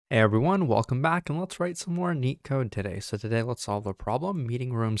Hey everyone, welcome back, and let's write some more neat code today. So today let's solve the problem,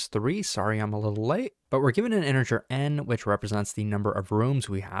 meeting rooms 3. Sorry I'm a little late, but we're given an integer n, which represents the number of rooms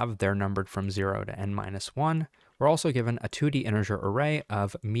we have. They're numbered from 0 to n minus 1. We're also given a 2D integer array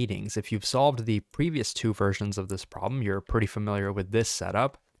of meetings. If you've solved the previous two versions of this problem, you're pretty familiar with this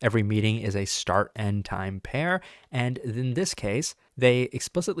setup. Every meeting is a start-end time pair, and in this case, they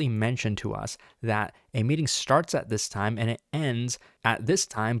explicitly mention to us that a meeting starts at this time and it ends at this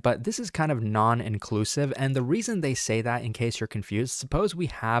time, but this is kind of non-inclusive, and the reason they say that, in case you're confused, suppose we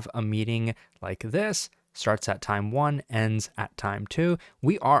have a meeting like this, starts at time 1, ends at time 2,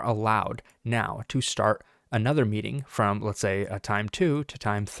 we are allowed now to start another meeting from, let's say, a time 2 to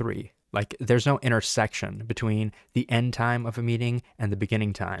time 3. Like, there's no intersection between the end time of a meeting and the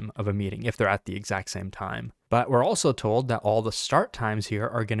beginning time of a meeting if they're at the exact same time. But we're also told that all the start times here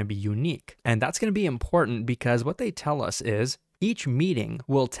are going to be unique. And that's going to be important because what they tell us is each meeting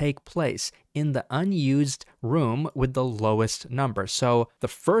will take place in the unused room with the lowest number. So the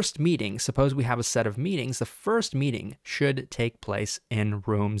first meeting, suppose we have a set of meetings, the first meeting should take place in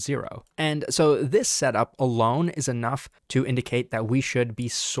room 0. And so this setup alone is enough to indicate that we should be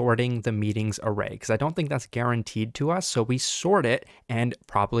sorting the meetings array, because I don't think that's guaranteed to us. So we sort it, and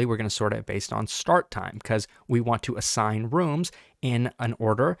probably we're going to sort it based on start time, because we want to assign rooms in an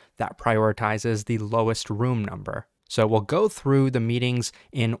order that prioritizes the lowest room number. So we'll go through the meetings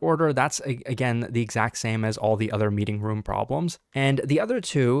in order. That's, again, the exact same as all the other meeting room problems. And the other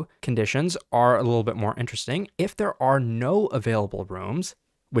two conditions are a little bit more interesting. If there are no available rooms,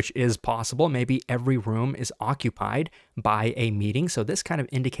 which is possible, maybe every room is occupied by a meeting. So this kind of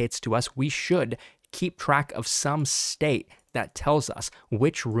indicates to us we should keep track of some state that tells us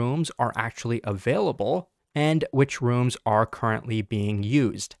which rooms are actually available and which rooms are currently being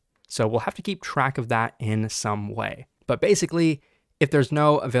used. So we'll have to keep track of that in some way. But basically, if there's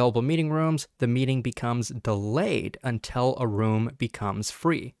no available meeting rooms, the meeting becomes delayed until a room becomes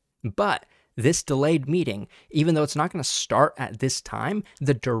free. But this delayed meeting, even though it's not going to start at this time,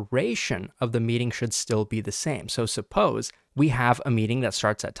 the duration of the meeting should still be the same. So suppose we have a meeting that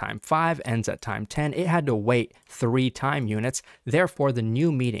starts at time 5, ends at time 10. It had to wait 3 time units. Therefore, the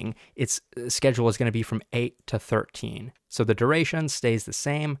new meeting, its schedule is going to be from 8 to 13. So the duration stays the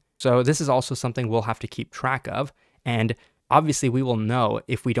same. So this is also something we'll have to keep track of. And obviously, we will know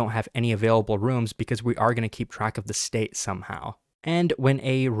if we don't have any available rooms because we are going to keep track of the state somehow. And when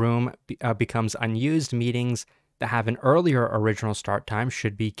a room becomes unused, meetings that have an earlier original start time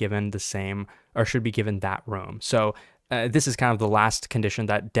should be given the same, or should be given that room. So this is kind of the last condition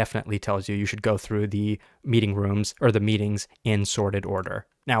that definitely tells you should go through the meeting rooms or the meetings in sorted order.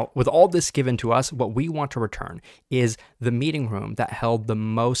 Now, with all this given to us, what we want to return is the meeting room that held the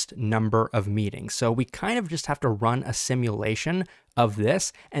most number of meetings. So we kind of just have to run a simulation of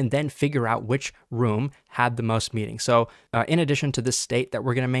this and then figure out which room had the most meetings. So in addition to this state that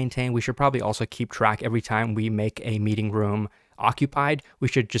we're going to maintain, we should probably also keep track every time we make a meeting room occupied. We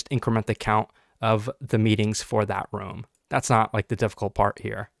should just increment the count of the meetings for that room. That's not like the difficult part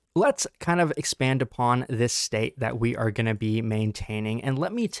here. Let's kind of expand upon this state that we are going to be maintaining, and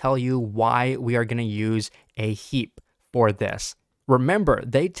let me tell you why we are going to use a heap for this. Remember,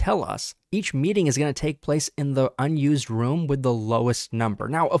 they tell us each meeting is going to take place in the unused room with the lowest number.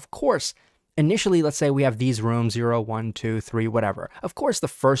 Now, of course, initially, let's say we have these rooms 0, 1, 2, 3, whatever. Of course, the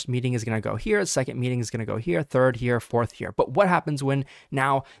first meeting is going to go here, the second meeting is going to go here, third here, fourth here. But what happens when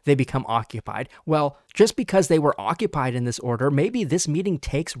now they become occupied? Well, just because they were occupied in this order, maybe this meeting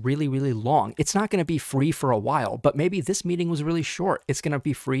takes really, really long. It's not going to be free for a while, but maybe this meeting was really short. It's going to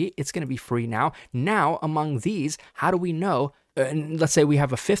be free. It's going to be free now. Now, among these, how do we know? And let's say we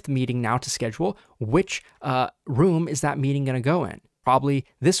have a 5th meeting now to schedule. Which room is that meeting going to go in? Probably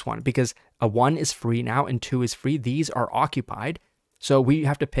this one, because a 1 is free now and 2 is free. These are occupied. So we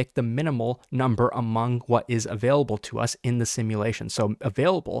have to pick the minimal number among what is available to us in the simulation. So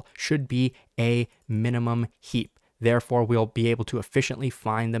available should be a minimum heap. Therefore, we'll be able to efficiently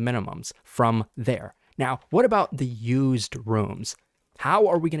find the minimums from there. Now, what about the used rooms? How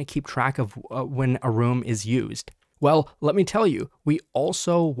are we going to keep track of when a room is used? Well, let me tell you, we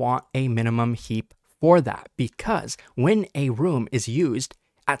also want a minimum heap for that, because when a room is used,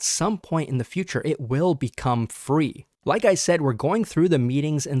 at some point in the future, it will become free. Like I said, we're going through the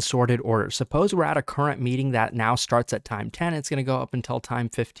meetings in sorted order. Suppose we're at a current meeting that now starts at time 10, it's going to go up until time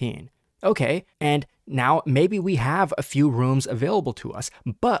 15. Okay, and now maybe we have a few rooms available to us,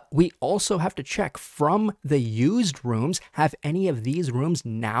 but we also have to check from the used rooms, have any of these rooms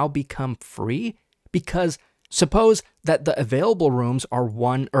now become free? Because suppose that the available rooms are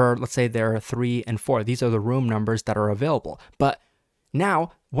 1, or let's say there are 3 and 4. These are the room numbers that are available. But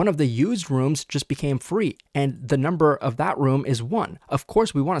now one of the used rooms just became free, and the number of that room is 1. Of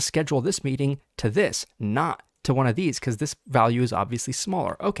course, we want to schedule this meeting to this, not to one of these, because this value is obviously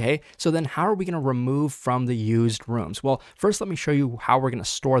smaller. Okay, so then how are we going to remove from the used rooms? Well, first let me show you how we're going to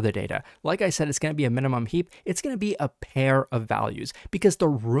store the data. Like I said, it's going to be a minimum heap. It's going to be a pair of values because the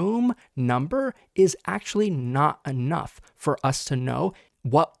room number is actually not enough for us to know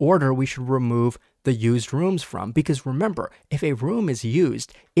what order we should remove the used rooms from. Because remember, if a room is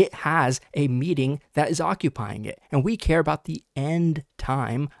used, it has a meeting that is occupying it, and we care about the end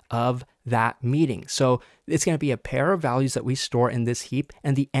time of that meeting. So it's going to be a pair of values that we store in this heap,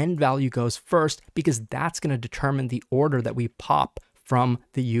 and the end value goes first because that's going to determine the order that we pop from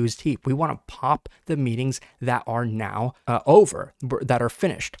the used heap. We want to pop the meetings that are now over, that are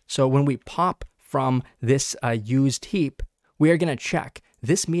finished. So when we pop from this used heap, we are going to check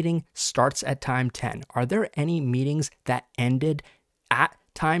this meeting starts at time 10. Are there any meetings that ended at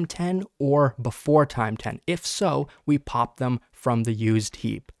time 10 or before time 10? If so, we pop them from the used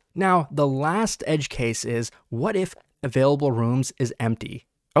heap. Now, the last edge case is, what if available rooms is empty?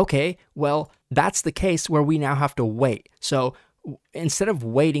 Okay, well, that's the case where we now have to wait. So instead of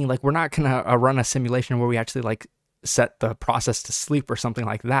waiting, like we're not gonna run a simulation where we actually like set the process to sleep or something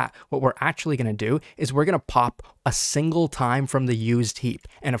like that. What we're actually going to do is we're going to pop a single time from the used heap.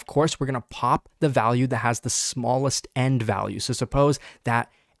 And of course, we're going to pop the value that has the smallest end value. So suppose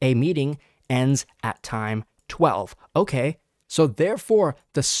that a meeting ends at time 12. Okay, so therefore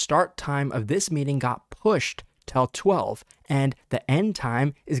the start time of this meeting got pushed till 12, and the end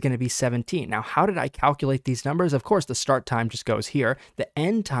time is going to be 17. Now, how did I calculate these numbers? Of course, the start time just goes here. The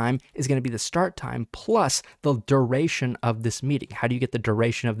end time is going to be the start time plus the duration of this meeting. How do you get the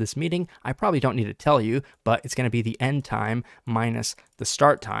duration of this meeting? I probably don't need to tell you, but it's going to be the end time minus the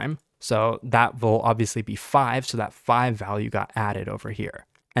start time. So that will obviously be 5. So that 5 value got added over here.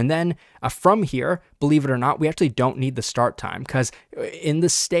 And then from here, believe it or not, we actually don't need the start time because in the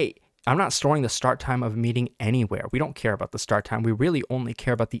state, I'm not storing the start time of a meeting anywhere. We don't care about the start time. We really only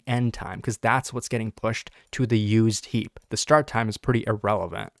care about the end time because that's what's getting pushed to the used heap. The start time is pretty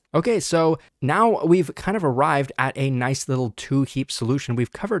irrelevant. Okay, so now we've kind of arrived at a nice little 2-heap solution.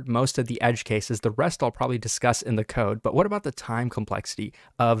 We've covered most of the edge cases. The rest I'll probably discuss in the code, but what about the time complexity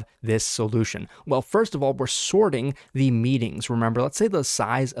of this solution? Well, first of all, we're sorting the meetings. Remember, let's say the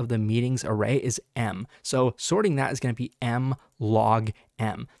size of the meetings array is m. So sorting that is going to be m log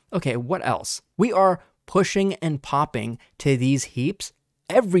m. Okay, what else? We are pushing and popping to these heaps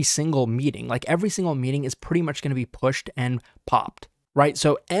every single meeting. Like every single meeting is pretty much going to be pushed and popped. Right,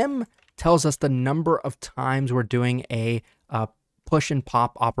 so M tells us the number of times we're doing a push and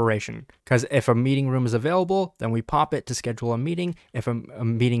pop operation. Because if a meeting room is available, then we pop it to schedule a meeting. If a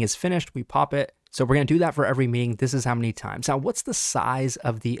meeting is finished, we pop it. So we're going to do that for every meeting. This is how many times. Now, what's the size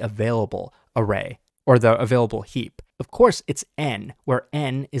of the available array or the available heap? Of course, it's n, where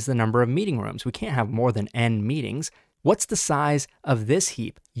n is the number of meeting rooms. We can't have more than n meetings. What's the size of this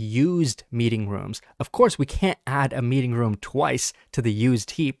heap? Used meeting rooms. Of course, we can't add a meeting room twice to the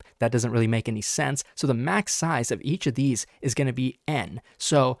used heap. That doesn't really make any sense. So the max size of each of these is going to be n.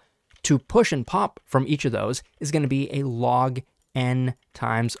 So to push and pop from each of those is going to be a log n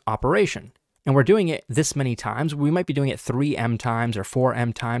times operation. And we're doing it this many times. We might be doing it 3m times or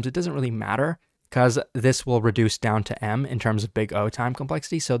 4m times. It doesn't really matter, because this will reduce down to m in terms of big O time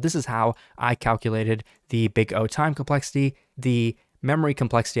complexity. So this is how I calculated the big O time complexity. The memory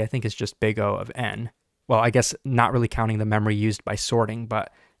complexity, I think, is just big O of n. Well, I guess not really counting the memory used by sorting,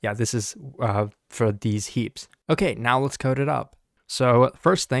 but yeah, this is for these heaps. Okay, now let's code it up. So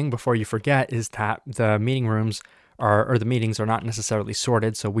first thing before you forget is that the meeting rooms or the meetings are not necessarily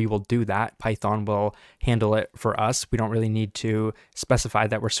sorted, so we will do that. Python will handle it for us. We don't really need to specify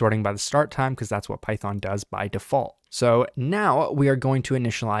that we're sorting by the start time because that's what Python does by default. So now we are going to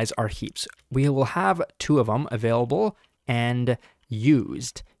initialize our heaps. We will have 2 of them, available and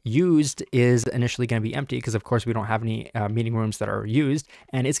used. Used is initially going to be empty because of course we don't have any meeting rooms that are used,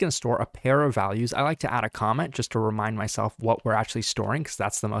 and it's going to store a pair of values. I like to add a comment just to remind myself what we're actually storing because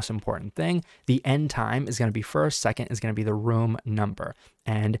that's the most important thing. The end time is going to be first, second is going to be the room number.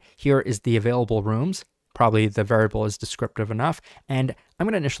 And here is the available rooms. Probably the variable is descriptive enough. And I'm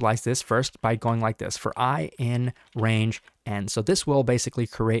going to initialize this first by going like this for I in range n. So this will basically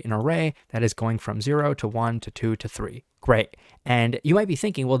create an array that is going from 0 to 1 to 2 to 3. Great. And you might be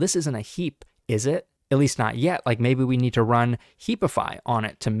thinking, well, this isn't a heap, is it? At least not yet. Like maybe we need to run heapify on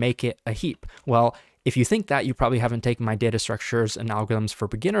it to make it a heap. Well, if you think that, you probably haven't taken my data structures and algorithms for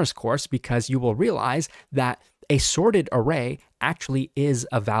beginners course, because you will realize that a sorted array actually is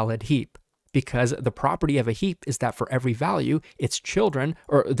a valid heap. because the property of a heap is that for every value, its children,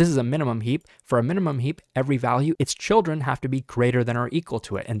 or this is a minimum heap, for a minimum heap, every value, its children have to be greater than or equal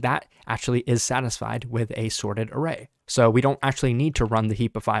to it. And that actually is satisfied with a sorted array. So we don't actually need to run the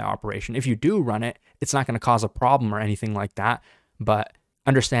heapify operation. If you do run it, it's not going to cause a problem or anything like that. But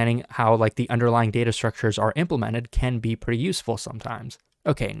understanding how like the underlying data structures are implemented can be pretty useful sometimes.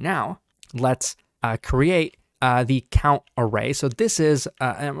 Okay, now let's create the count array. So this is,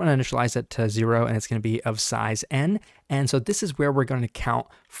 I'm going to initialize it to 0, and it's going to be of size n. And so this is where we're going to count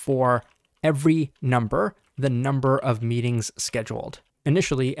for every number, the number of meetings scheduled.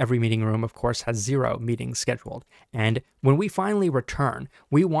 Initially, every meeting room, of course, has 0 meetings scheduled. And when we finally return,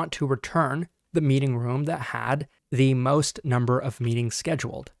 we want to return the meeting room that had the most number of meetings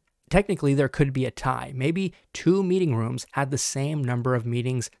scheduled. Technically, there could be a tie. Maybe 2 meeting rooms had the same number of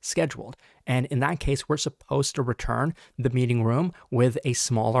meetings scheduled. And in that case, we're supposed to return the meeting room with a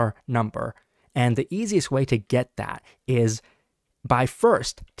smaller number. And the easiest way to get that is by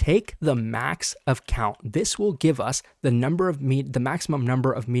first take the max of count. This will give us the maximum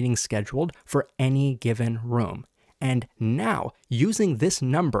number of meetings scheduled for any given room. And now, using this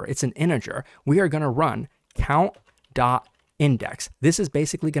number, it's an integer, we are going to run count.index. This is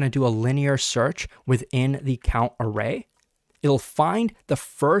basically going to do a linear search within the count array. It'll find the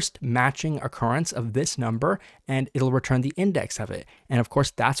first matching occurrence of this number, and it'll return the index of it. And of course,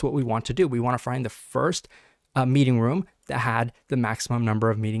 that's what we want to do. We want to find the first meeting room that had the maximum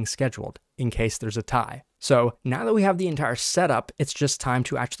number of meetings scheduled in case there's a tie. So now that we have the entire setup, it's just time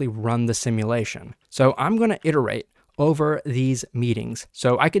to actually run the simulation. So I'm going to iterate over these meetings.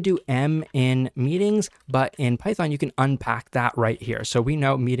 So I could do m in meetings, but in Python, you can unpack that right here. So we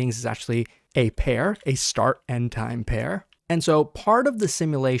know meetings is actually a pair, a start end time pair. And so part of the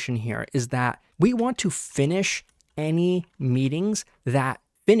simulation here is that we want to finish any meetings that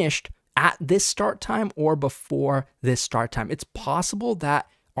finished at this start time or before this start time. It's possible that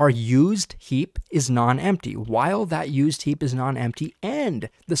our used heap is non-empty. While that used heap is non-empty and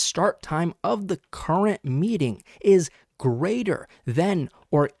the start time of the current meeting is greater than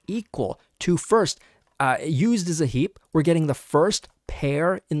or equal to first, used as a heap, we're getting the first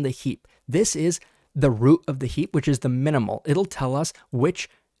pair in the heap. This is the root of the heap, which is the minimal. It'll tell us which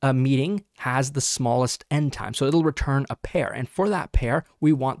meeting has the smallest end time. So it'll return a pair. And for that pair,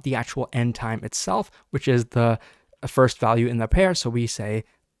 we want the actual end time itself, which is the first value in the pair. So we say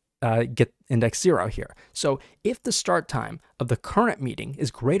get index 0 here. So if the start time of the current meeting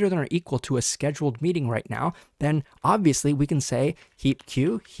is greater than or equal to a scheduled meeting right now, then obviously we can say heap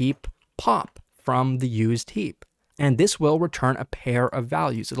q, heap pop from the used heap. And this will return a pair of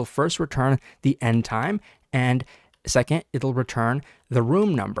values. It'll first return the end time, and second, it'll return the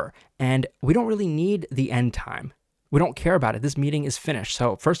room number. And we don't really need the end time. We don't care about it. This meeting is finished.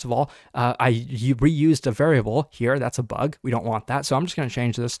 So first of all, I reused a variable here. That's a bug. We don't want that. So I'm just going to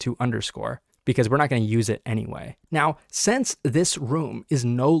change this to underscore because we're not going to use it anyway. Now, since this room is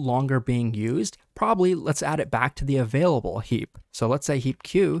no longer being used, probably let's add it back to the available heap. So let's say heap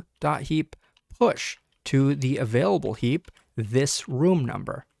q dot heap push to the available heap this room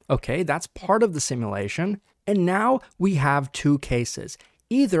number. Okay, that's part of the simulation. And now we have 2 cases.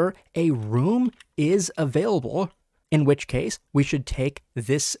 Either a room is available, in which case we should take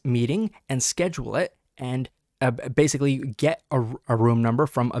this meeting and schedule it and basically get a room number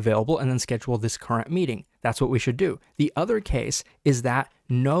from available and then schedule this current meeting. That's what we should do. The other case is that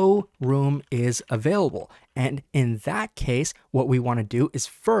no room is available. And in that case, what we want to do is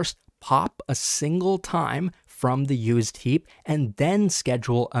first pop a single time from the used heap and then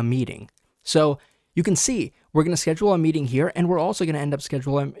schedule a meeting. So you can see we're going to schedule a meeting here, and we're also going to end up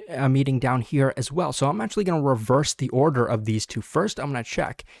scheduling a meeting down here as well. So I'm actually going to reverse the order of these two. First, I'm going to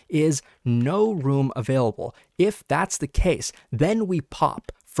check, is no room available? If that's the case, then we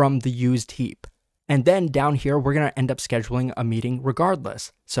pop from the used heap. And then down here, we're going to end up scheduling a meeting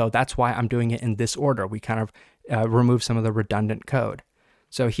regardless. So that's why I'm doing it in this order. We kind of remove some of the redundant code.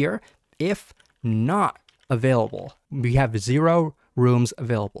 So here, if not available, we have 0 rooms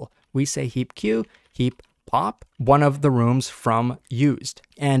available. We say heap q, heap pop, one of the rooms from used.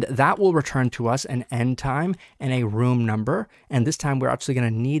 And that will return to us an end time and a room number. And this time we're actually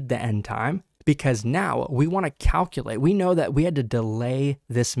going to need the end time because now we want to calculate. We know that we had to delay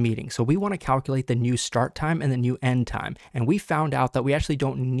this meeting. So we want to calculate the new start time and the new end time. And we found out that we actually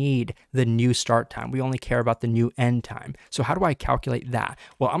don't need the new start time. We only care about the new end time. So how do I calculate that?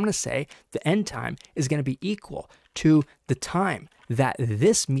 Well, I'm going to say the end time is going to be equal to the time that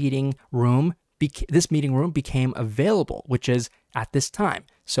this meeting room became available, which is at this time.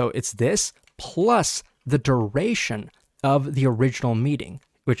 So it's this plus the duration of the original meeting,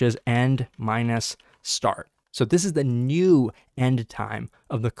 which is end minus start. So this is the new end time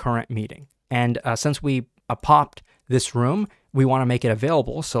of the current meeting. And since we popped this room, we want to make it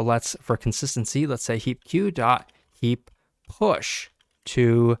available. So let's, for consistency, let's say heap q dot heap push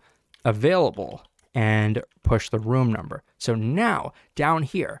to available and push the room number. So now down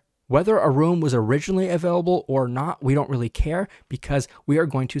here, whether a room was originally available or not, we don't really care because we are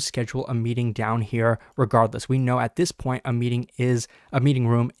going to schedule a meeting down here regardless. We know at this point a meeting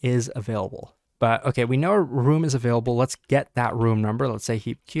room is available. But okay, we know a room is available. Let's get that room number. Let's say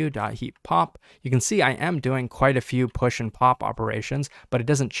heap q dot heap pop. You can see I am doing quite a few push and pop operations, but it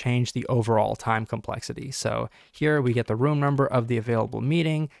doesn't change the overall time complexity. So here we get the room number of the available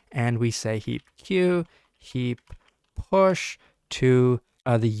meeting, and we say heap q heap push to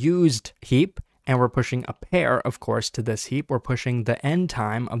the used heap, and we're pushing a pair, of course, to this heap. We're pushing the end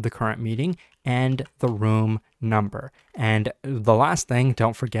time of the current meeting and the room number. And the last thing,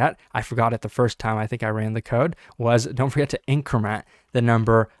 don't forget, I forgot it the first time I think I ran the code, was don't forget to increment the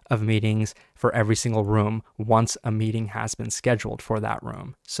number of meetings for every single room once a meeting has been scheduled for that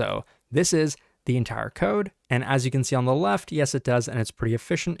room. So this is the entire code. And as you can see on the left, yes, it does. And it's pretty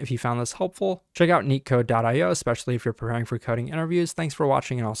efficient. If you found this helpful, check out leetcode.io, especially if you're preparing for coding interviews. Thanks for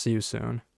watching, and I'll see you soon.